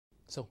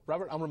So,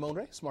 Robert, I'm Ramon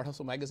Ray, Smart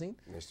Hustle Magazine.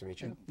 Nice to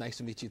meet you. Nice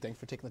to meet you. Thanks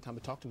for taking the time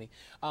to talk to me.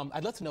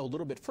 I'd love to know a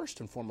little bit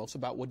first and foremost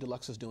about what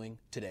Deluxe is doing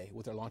today,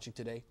 what they're launching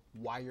today,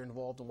 why you're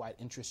involved and why it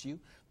interests you,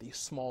 the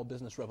small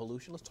business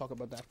revolution. Let's talk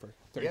about that for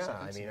 30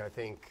 seconds. I mean, I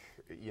think,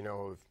 you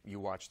know, if you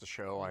watch the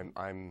show,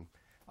 I'm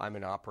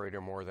an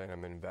operator more than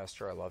I'm an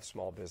investor. I love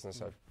small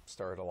business. I've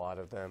started a lot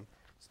of them.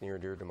 It's near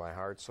and dear to my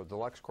heart. So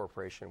Deluxe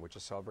Corporation, which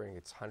is celebrating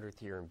its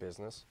 100th year in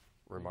business,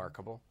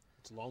 remarkable.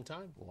 It's a long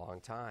time.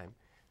 Long time.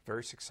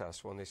 Very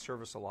successful, and they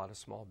service a lot of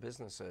small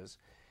businesses,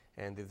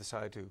 and they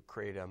decided to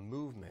create a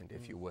movement,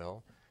 if you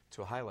will,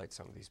 to highlight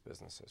some of these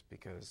businesses,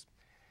 because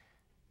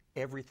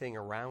everything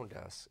around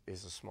us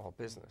is a small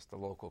business. The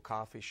local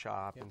coffee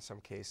shop, in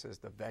some cases,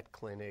 the vet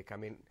clinic. I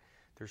mean,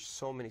 there's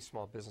so many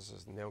small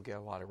businesses, and they don't get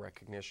a lot of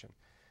recognition.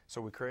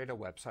 So we created a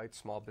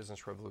website,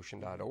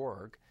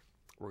 smallbusinessrevolution.org.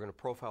 We're going to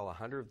profile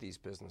 100 of these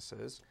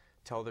businesses,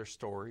 tell their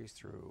stories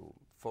through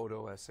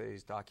photo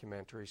essays,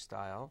 documentary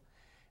style.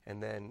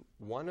 And then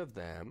one of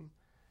them,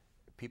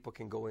 people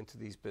can go into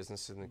these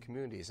businesses in the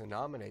communities and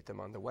nominate them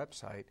on the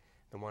website,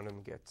 and one of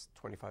them gets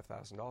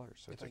 $25,000.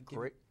 So it's a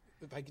great...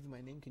 If I give you my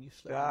name, can you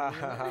slip my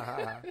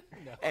name?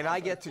 No. And I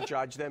get to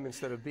judge them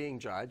instead of being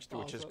judged,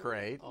 which is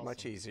great,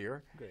 much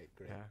easier. Great.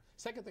 Yeah.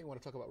 Second thing I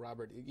want to talk about,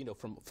 Robert, you know,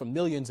 from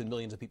millions and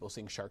millions of people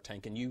seeing Shark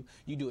Tank, and you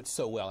do it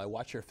so well. I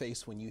watch your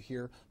face when you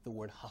hear the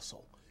word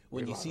hustle.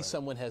 When you see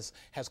someone has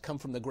come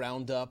from the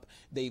ground up,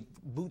 they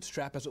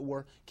bootstrap, as it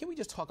were. Can we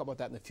just talk about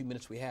that in the few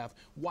minutes we have?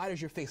 Why does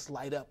your face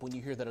light up when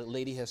you hear that a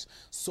lady has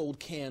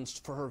sold cans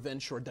for her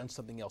venture or done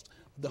something else?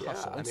 The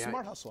hustle, and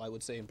smart hustle, I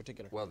would say in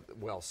particular.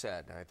 Well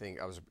said. I think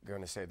I was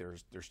going to say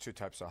there's two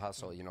types of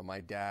hustle. You know,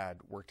 my dad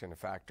worked in a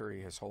factory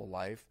his whole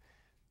life,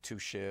 2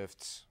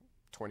 shifts,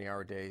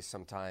 20-hour days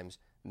sometimes,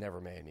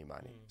 never made any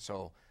money.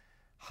 So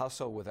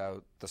hustle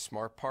without the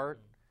smart part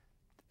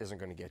isn't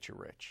going to get you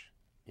rich.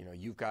 You know,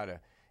 you've got to...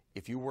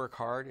 If you work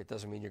hard, it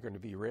doesn't mean you're going to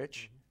be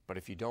rich, but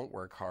if you don't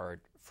work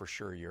hard, for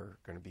sure you're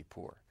going to be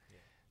poor.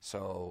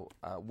 So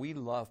we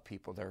love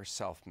people that are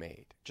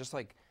self-made. Just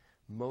like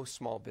most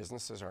small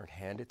businesses aren't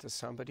handed to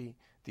somebody,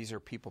 these are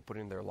people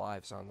putting their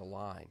lives on the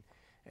line.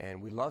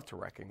 And we love to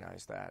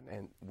recognize that.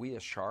 And we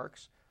as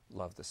Sharks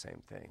love the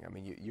same thing. I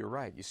mean, you're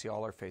right. You see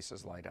all our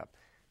faces light up.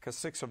 Because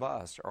 6 of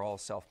us are all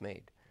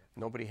self-made.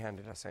 Nobody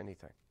handed us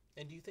anything.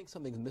 And do you think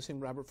something's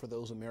missing, Robert, for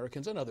those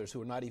Americans and others who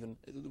are not even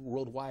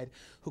worldwide,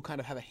 who kind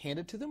of have it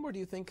handed to them? Or do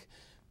you think,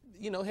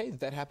 you know, hey, if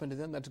that happened to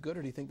them, that's good?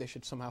 Or do you think they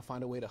should somehow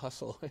find a way to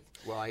hustle?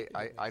 Well,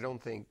 I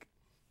don't think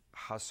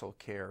hustle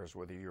cares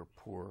whether you're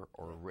poor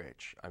or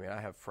rich. I mean,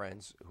 I have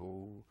friends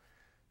whose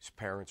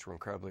parents were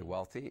incredibly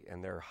wealthy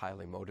and they're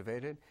highly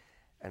motivated.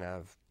 And I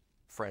have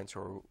friends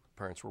whose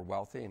parents were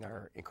wealthy and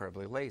are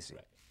incredibly lazy.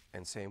 Right.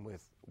 And same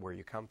with where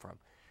you come from.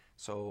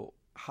 So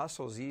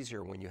hustle's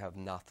easier when you have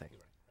nothing.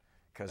 Right.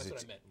 Because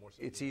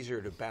it's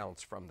easier to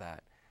bounce from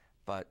that,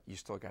 but you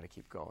still got to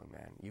keep going,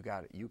 man. You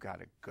got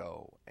to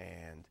go,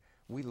 and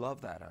we love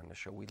that on the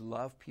show. We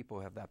love people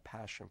who have that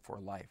passion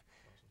for life,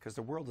 because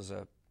the world is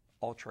a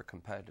ultra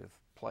competitive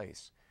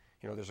place.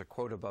 You know, there's a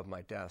quote above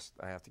my desk.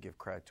 I have to give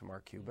credit to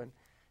Mark Cuban.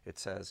 It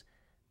says,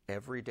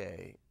 "Every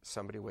day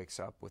somebody wakes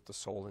up with the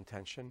sole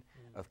intention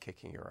of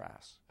kicking your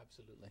ass."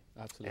 Absolutely,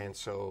 absolutely. And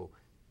so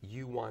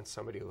you want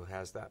somebody who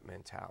has that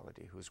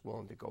mentality, who's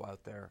willing to go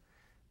out there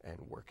and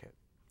work it.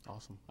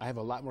 Awesome. I have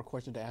a lot more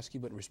questions to ask you,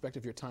 but in respect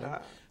of your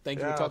time, thank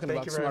you for talking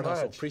about Smart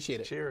Hustle.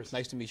 Appreciate it. Cheers.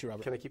 Nice to meet you,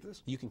 Robert. Can I keep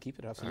this? You can keep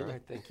it, absolutely. All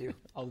right, thank you.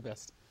 All the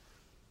best.